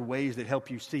 those are ways that help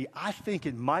you see. I think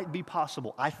it might be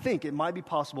possible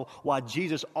why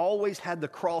Jesus always had the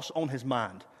cross on his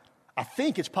mind. I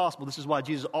think it's possible this is why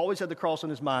Jesus always had the cross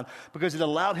on his mind, because it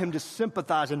allowed him to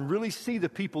sympathize and really see the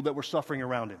people that were suffering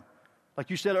around him. Like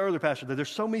you said earlier, Pastor, that there's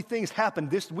so many things happen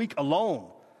this week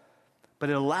alone, but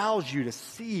it allows you to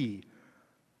see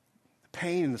the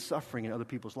pain and the suffering in other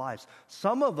people's lives.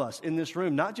 Some of us in this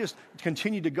room, not just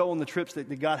continue to go on the trips that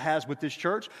God has with this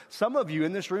church, some of you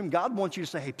in this room, God wants you to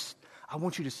say, hey, psst, I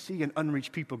want you to see an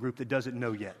unreached people group that doesn't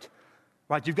know yet.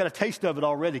 Right? You've got a taste of it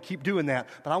already. Keep doing that.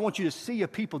 But I want you to see a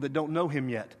people that don't know him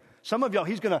yet. Some of y'all,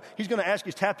 he's gonna ask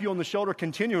you, tap you on the shoulder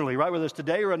continually, right? Whether it's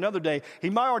today or another day. He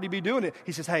might already be doing it.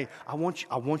 He says, hey, I want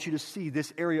you to see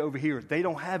this area over here. They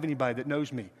don't have anybody that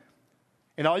knows me.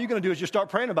 And all you're going to do is just start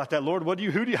praying about that. Lord, how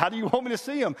do you want me to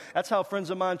see them? That's how friends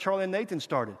of mine, Charlie and Nathan,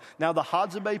 started. Now the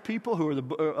Hadzabe people, who are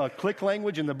the Click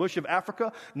language in the bush of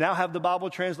Africa, now have the Bible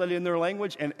translated in their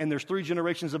language, and there's 3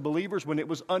 generations of believers when it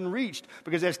was unreached.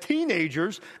 Because as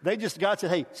teenagers, they just got to,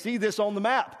 hey, see this on the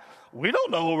map. We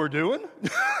don't know what we're doing.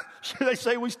 They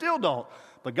say we still don't.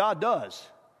 But God does.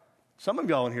 Some of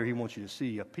y'all in here, he wants you to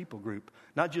see a people group,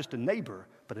 not just a neighbor,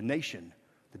 but a nation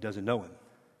that doesn't know him.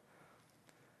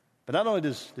 But not only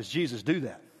does Jesus do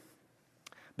that,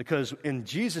 because in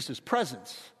Jesus'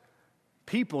 presence,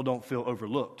 people don't feel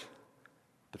overlooked,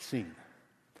 but seen.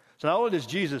 So not only does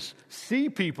Jesus see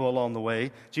people along the way,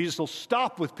 Jesus will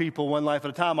stop with people one life at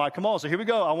a time. All right, come on, so here we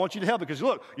go. I want you to help, because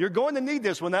look, you're going to need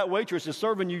this when that waitress is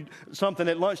serving you something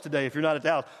at lunch today if you're not at the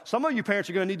house. Some of you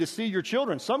parents are going to need to see your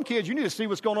children. Some kids, you need to see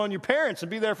what's going on in your parents and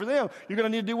be there for them. You're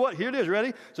going to need to do what? Here it is,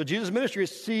 ready? So Jesus' ministry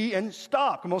is see and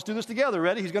stop. Come on, let's do this together,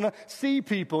 ready? He's going to see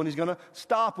people and he's going to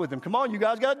stop with them. Come on, you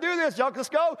guys got to do this. Y'all, let's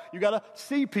go. You got to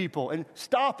see people and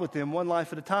stop with them one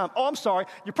life at a time. Oh, I'm sorry.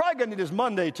 You're probably going to need this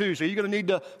Monday too, so you're going to need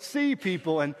to see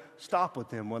people and stop with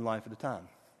them one life at a time.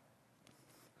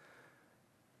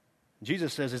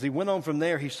 Jesus says as he went on from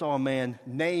there, he saw a man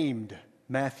named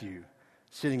Matthew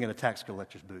sitting in a tax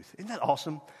collector's booth. Isn't that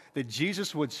awesome? That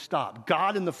Jesus would stop.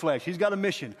 God in the flesh. He's got a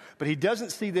mission, but he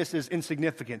doesn't see this as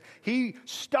insignificant. He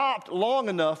stopped long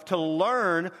enough to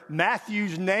learn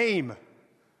Matthew's name.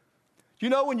 You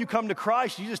know, when you come to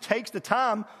Christ, Jesus takes the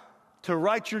time to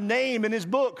write your name in his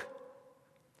book.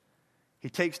 He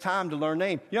takes time to learn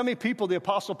name. You know how many people the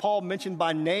Apostle Paul mentioned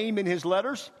by name in his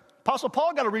letters? Apostle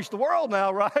Paul got to reach the world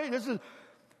now, right? This is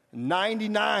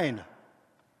 99.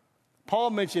 Paul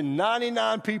mentioned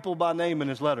 99 people by name in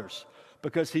his letters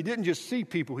because he didn't just see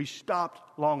people, he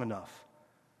stopped long enough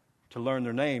to learn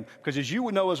their name. Because as you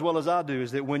would know as well as I do,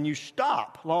 is that when you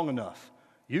stop long enough,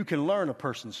 you can learn a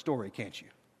person's story, can't you?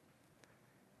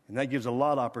 And that gives a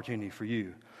lot of opportunity for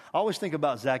you. I always think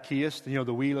about Zacchaeus, the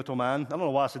wee little man. I don't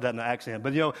know why I said that in an accent,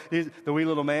 but he's the wee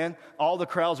little man. All the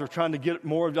crowds are trying to get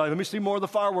more of, let me see more of the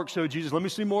fireworks show, Jesus. Let me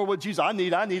see more of what Jesus, I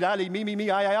need, me,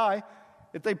 I.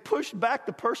 If they pushed back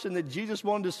the person that Jesus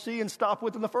wanted to see and stop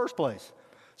with in the first place.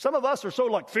 Some of us are so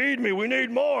like, feed me, we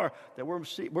need more, that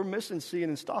we're missing seeing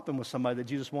and stopping with somebody that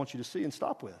Jesus wants you to see and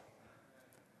stop with.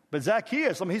 But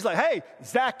Zacchaeus, he's like, hey,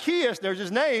 Zacchaeus, there's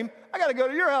his name. I got to go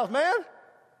to your house, man.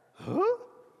 Huh?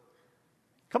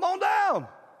 Come on down.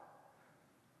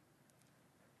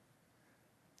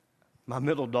 My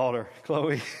middle daughter,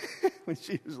 Chloe, when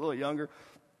she was a little younger,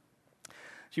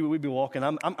 we'd be walking.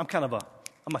 I'm kind of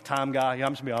I'm a time guy.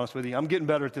 I'm just gonna be honest with you. I'm getting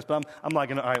better at this, but I'm like,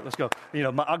 all right, let's go.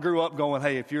 I grew up going,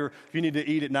 hey, if you need to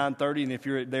eat at 9:30 and if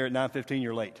you're there at 9:15,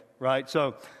 you're late, right?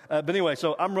 So, but anyway,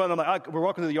 so I'm running. We're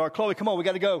walking to the yard. Chloe, come on, we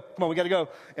got to go. Come on, we got to go.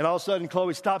 And all of a sudden,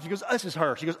 Chloe stops. She goes, this is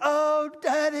her. She goes, oh,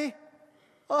 Daddy.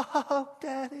 Oh,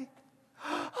 Daddy.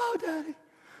 Oh, Daddy,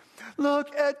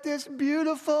 look at this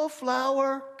beautiful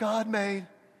flower God made.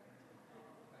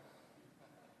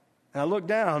 And I look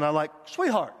down, and I'm like,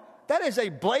 sweetheart, that is a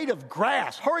blade of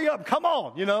grass. Hurry up, come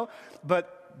on,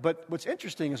 But what's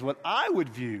interesting is what I would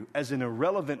view as an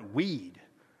irrelevant weed,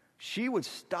 she would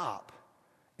stop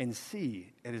and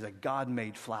see it as a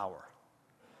God-made flower.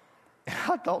 And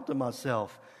I thought to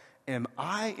myself, am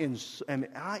I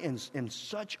in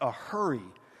such a hurry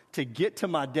to get to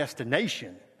my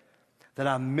destination that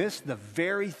I miss the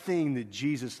very thing that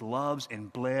Jesus loves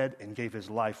and bled and gave his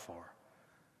life for?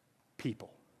 People.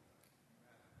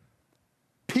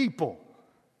 People.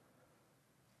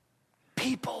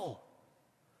 People.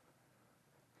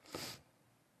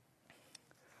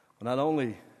 Well, not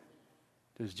only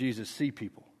does Jesus see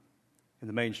people in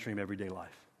the mainstream everyday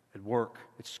life, at work,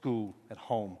 at school, at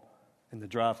home, in the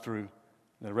drive-thru, in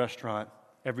the restaurant,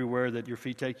 everywhere that your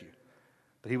feet take you,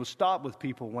 But he will stop with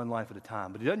people one life at a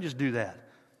time. But he doesn't just do that.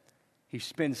 He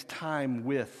spends time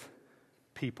with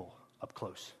people up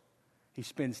close. He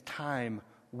spends time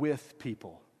with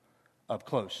people up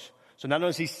close. So not only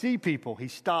does he see people, he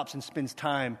stops and spends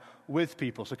time with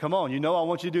people. So come on, I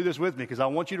want you to do this with me because I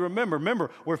want you to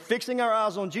remember, we're fixing our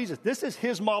eyes on Jesus. This is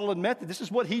his model and method. This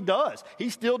is what he does.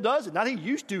 He still does it. Not he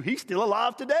used to. He's still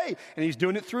alive today, and he's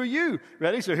doing it through you.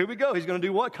 Ready? So here we go. He's going to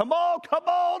do what? Come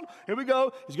on. Here we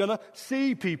go. He's going to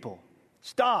see people.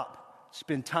 Stop.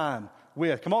 Spend time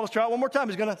with. Come on, let's try it one more time.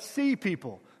 He's going to see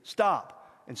people. Stop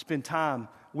and spend time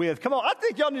with. Come on, I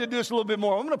think y'all need to do this a little bit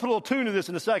more. I'm going to put a little tune to this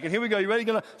in a second. Here we go. You ready?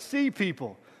 You're going to see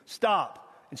people.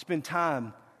 Stop and spend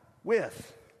time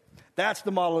with. That's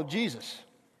the model of Jesus.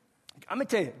 I'm going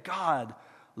to tell you, God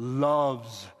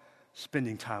loves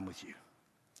spending time with you.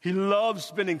 He loves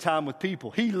spending time with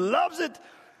people. He loves it.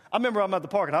 I remember I'm at the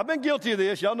park, and I've been guilty of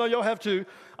this. Y'all know y'all have too.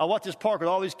 I watched this park with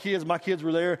all these kids. My kids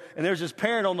were there, and there's this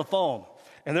parent on the phone,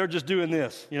 and they're just doing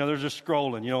this. They're just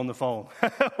scrolling, on the phone.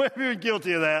 We've been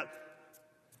guilty of that.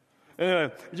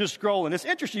 Anyway, just scrolling. It's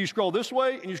interesting. You scroll this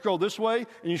way, and you scroll this way,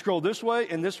 and you scroll this way,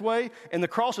 and the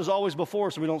cross is always before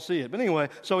us, so we don't see it. But anyway,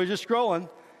 so he's just scrolling,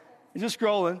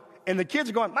 and the kids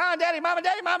are going, Mom, Daddy, Mom,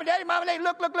 Daddy, Mom, Daddy, Mom, Daddy,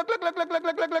 look.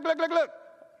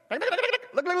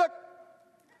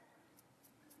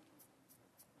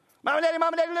 Mom, Daddy,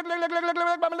 Mom, Daddy,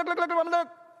 look.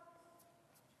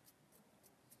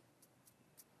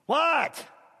 What?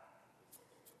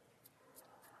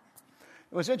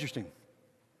 It was interesting.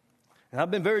 And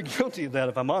I've been very guilty of that,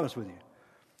 if I'm honest with you.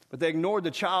 But they ignored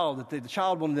the child, that the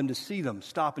child wanted them to see them,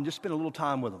 stop, and just spend a little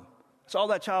time with them. That's all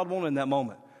that child wanted in that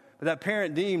moment. But that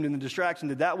parent deemed in the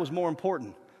distraction that was more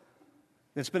important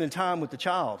than spending time with the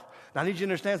child. Now, I need you to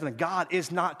understand something. God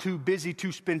is not too busy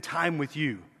to spend time with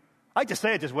you. I like to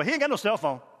say it this way. He ain't got no cell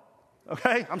phone.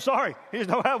 Okay? I'm sorry. He just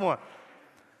don't have one.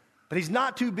 But he's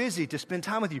not too busy to spend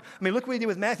time with you. I mean, look what he did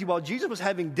with Matthew. While Jesus was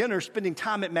having dinner, spending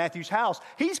time at Matthew's house,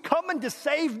 he's coming to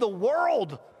save the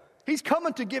world. He's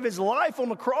coming to give his life on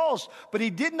the cross. But he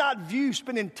did not view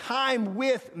spending time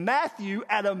with Matthew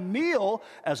at a meal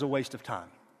as a waste of time.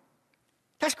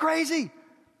 That's crazy.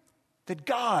 That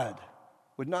God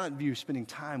would not view spending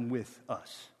time with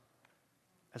us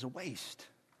as a waste.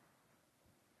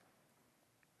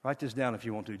 Write this down if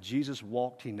you want to. Jesus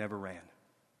walked, he never ran.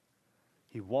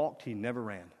 He walked, he never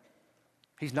ran.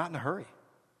 He's not in a hurry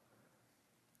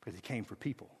because he came for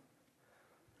people.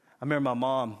 I remember my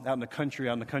mom out in the country,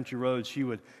 on the country roads, she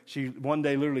one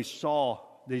day literally saw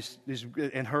these,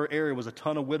 in her area was a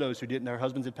ton of widows who their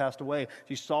husbands had passed away.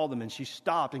 She saw them and she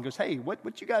stopped and goes, hey,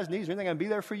 what you guys need? Is there anything I can be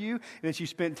there for you? And then she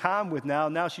spent time with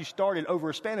now she started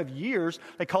over a span of years,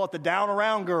 they call it the down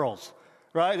around girls.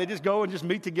 Right? They just go and just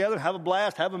meet together, have a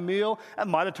blast, have a meal. That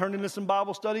might have turned into some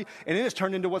Bible study. And it has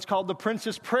turned into what's called the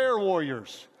Princess Prayer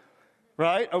Warriors.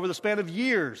 Right? Over the span of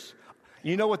years.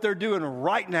 You know what they're doing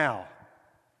right now?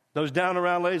 Those down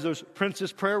around ladies, those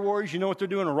Princess Prayer Warriors, you know what they're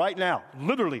doing right now?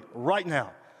 Literally, right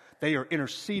now. They are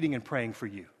interceding and praying for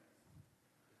you.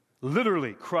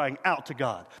 Literally crying out to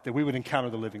God that we would encounter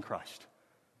the living Christ.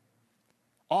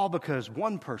 All because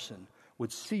one person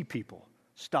would see people,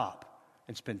 stop,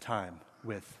 and spend time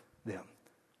with them.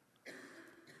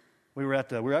 We were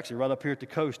actually right up here at the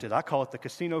coast. I call it the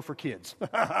casino for kids.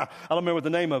 I don't remember what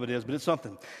the name of it is, but it's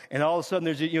something. And all of a sudden,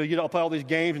 there's you get play all these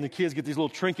games, and the kids get these little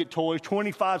trinket toys,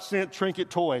 25-cent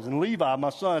trinket toys. And Levi, my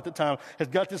son at the time, has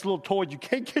got this little toy. You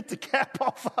can't get the cap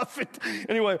off of it.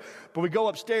 Anyway, but we go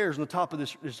upstairs on the top of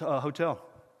this hotel,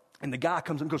 and the guy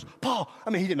comes and goes, Paul.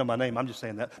 I mean, he didn't know my name. I'm just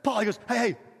saying that. Paul. He goes,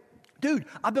 hey. Dude,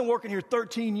 I've been working here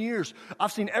 13 years.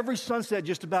 I've seen every sunset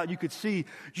just about you could see.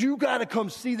 You got to come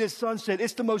see this sunset.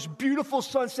 It's the most beautiful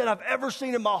sunset I've ever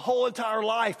seen in my whole entire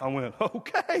life. I went,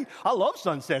 okay. I love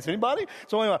sunsets. Anybody?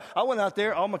 So anyway, I went out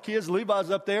there. All my kids,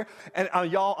 Levi's up there.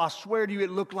 And y'all, I swear to you,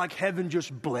 it looked like heaven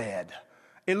just bled.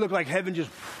 It looked like heaven just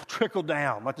trickled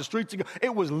down, like the streets.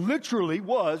 It was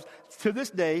to this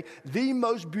day, the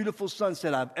most beautiful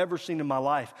sunset I've ever seen in my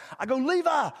life. I go,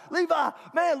 Levi,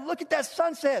 man, look at that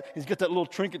sunset. He's got that little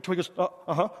trinket toy. He goes,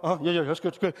 yeah, that's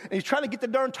good. And he's trying to get the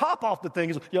darn top off the thing.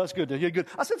 He's like, yeah, that's good, you're good.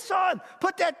 I said, son,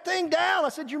 put that thing down. I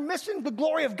said, you're missing the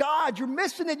glory of God. You're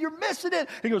missing it.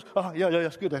 He goes, yeah,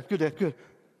 that's good.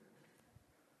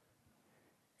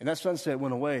 And that sunset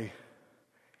went away.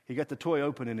 He got the toy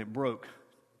open and it broke.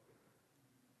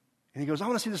 And he goes, I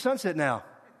want to see the sunset now. I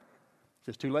said,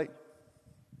 it's too late.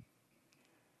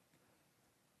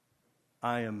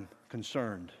 I am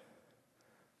concerned.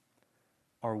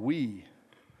 Are we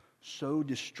so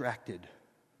distracted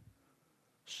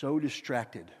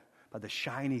by the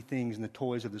shiny things and the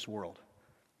toys of this world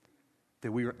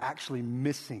that we are actually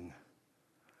missing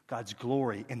God's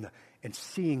glory in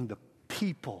seeing the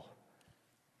people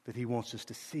that he wants us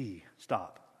to see,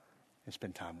 stop, and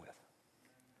spend time with.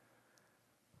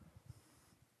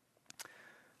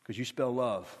 Because you spell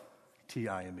love,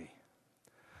 T-I-M-E.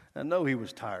 I know he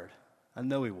was tired. I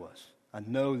know he was. I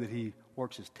know that he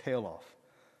works his tail off.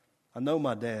 I know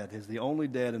my dad is the only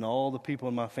dad in all the people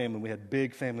in my family. We had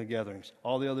big family gatherings.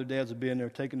 All the other dads would be in there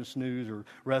taking a snooze or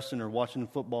resting or watching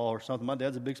football or something. My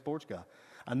dad's a big sports guy.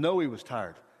 I know he was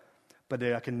tired. But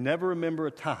I can never remember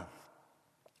a time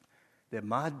that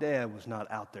my dad was not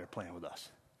out there playing with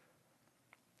us.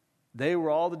 They were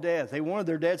all the dads. They wanted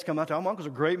their dads to come out there. My uncles are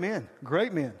great men.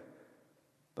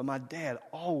 But my dad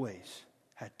always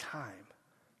had time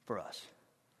for us.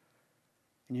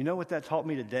 And you know what that taught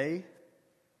me today?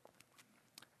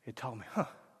 It taught me,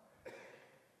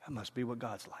 that must be what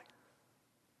God's like.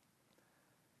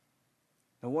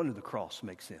 No wonder the cross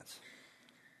makes sense.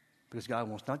 Because God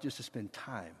wants not just to spend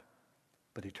time,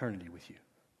 but eternity with you.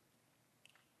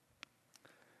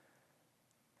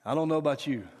 I don't know about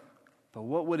you, but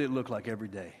what would it look like every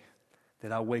day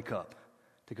that I wake up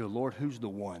to go, Lord, who's the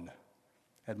one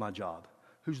at my job?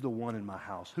 Who's the one in my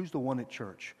house? Who's the one at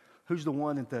church? Who's the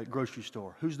one at the grocery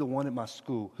store? Who's the one at my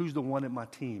school? Who's the one at my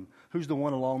team? Who's the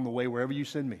one along the way wherever you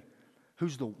send me?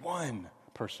 Who's the one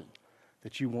person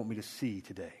that you want me to see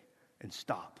today and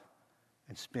stop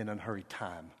and spend unhurried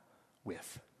time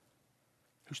with?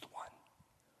 Who's the one?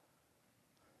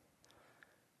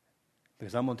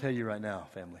 Because I'm going to tell you right now,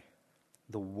 family,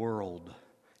 the world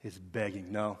is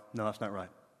begging. No, that's not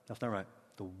right. That's not right.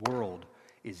 The world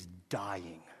is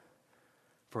dying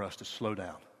for us to slow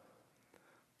down,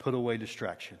 put away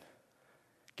distraction,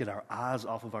 get our eyes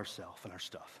off of ourselves and our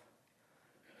stuff,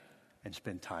 and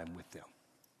spend time with them.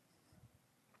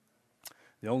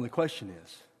 The only question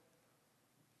is,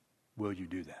 will you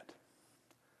do that?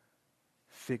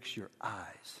 Fix your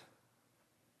eyes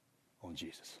on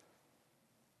Jesus.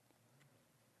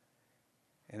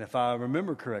 And if I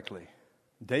remember correctly,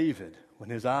 David, when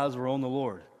his eyes were on the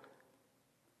Lord,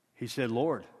 he said,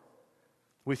 Lord,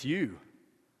 with you,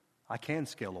 I can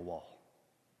scale a wall.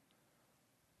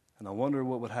 And I wonder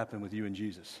what would happen with you and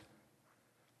Jesus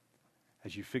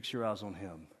as you fix your eyes on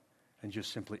him and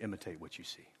just simply imitate what you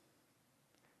see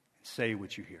and say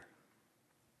what you hear.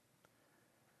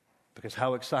 Because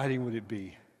how exciting would it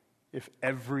be if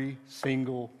every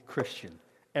single Christian,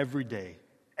 every day,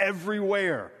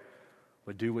 everywhere,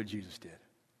 would do what Jesus did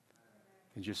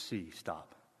and just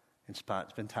stop, and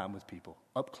spend time with people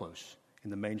up close in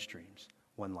the mainstreams,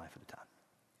 one life at a time.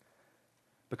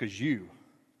 Because you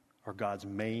are God's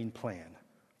main plan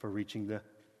for reaching the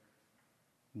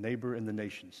neighbor and the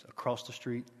nations across the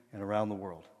street and around the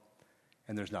world.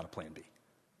 And there's not a plan B.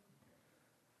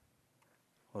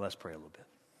 Well, let's pray a little bit.